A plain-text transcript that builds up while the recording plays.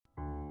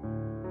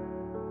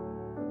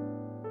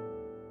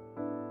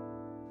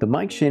The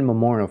Mike Shane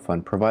Memorial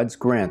Fund provides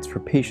grants for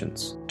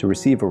patients to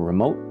receive a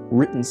remote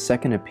written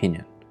second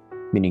opinion,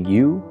 meaning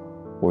you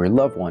or your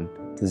loved one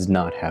does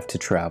not have to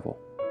travel.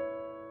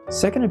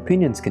 Second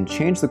opinions can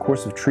change the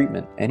course of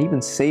treatment and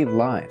even save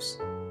lives.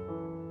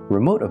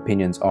 Remote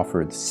opinions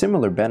offer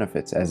similar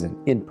benefits as an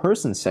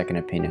in-person second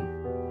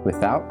opinion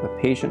without the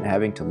patient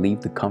having to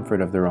leave the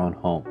comfort of their own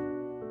home.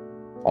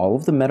 All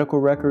of the medical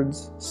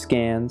records,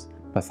 scans,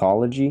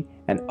 pathology,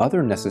 and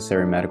other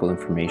necessary medical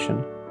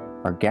information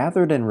are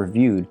gathered and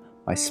reviewed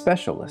by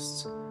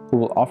specialists who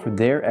will offer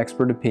their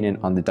expert opinion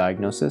on the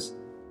diagnosis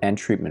and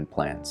treatment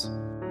plans.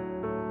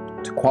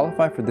 To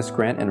qualify for this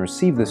grant and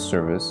receive this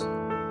service,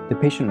 the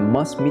patient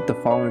must meet the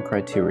following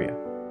criteria: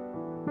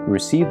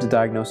 receive the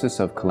diagnosis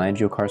of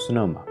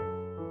cholangiocarcinoma,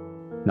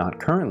 not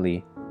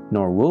currently,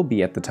 nor will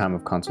be at the time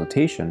of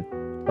consultation,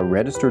 a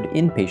registered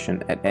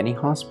inpatient at any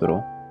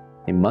hospital,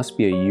 and must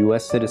be a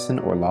U.S. citizen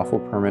or lawful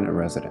permanent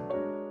resident.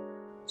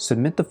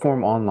 Submit the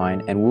form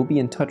online and we'll be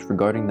in touch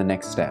regarding the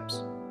next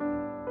steps.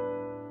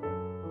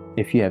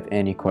 If you have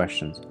any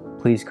questions,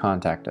 please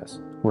contact us.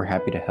 We're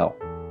happy to help.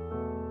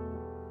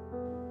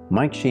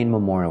 Mike Shane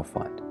Memorial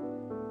Fund.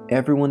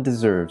 Everyone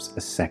deserves a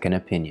second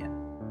opinion.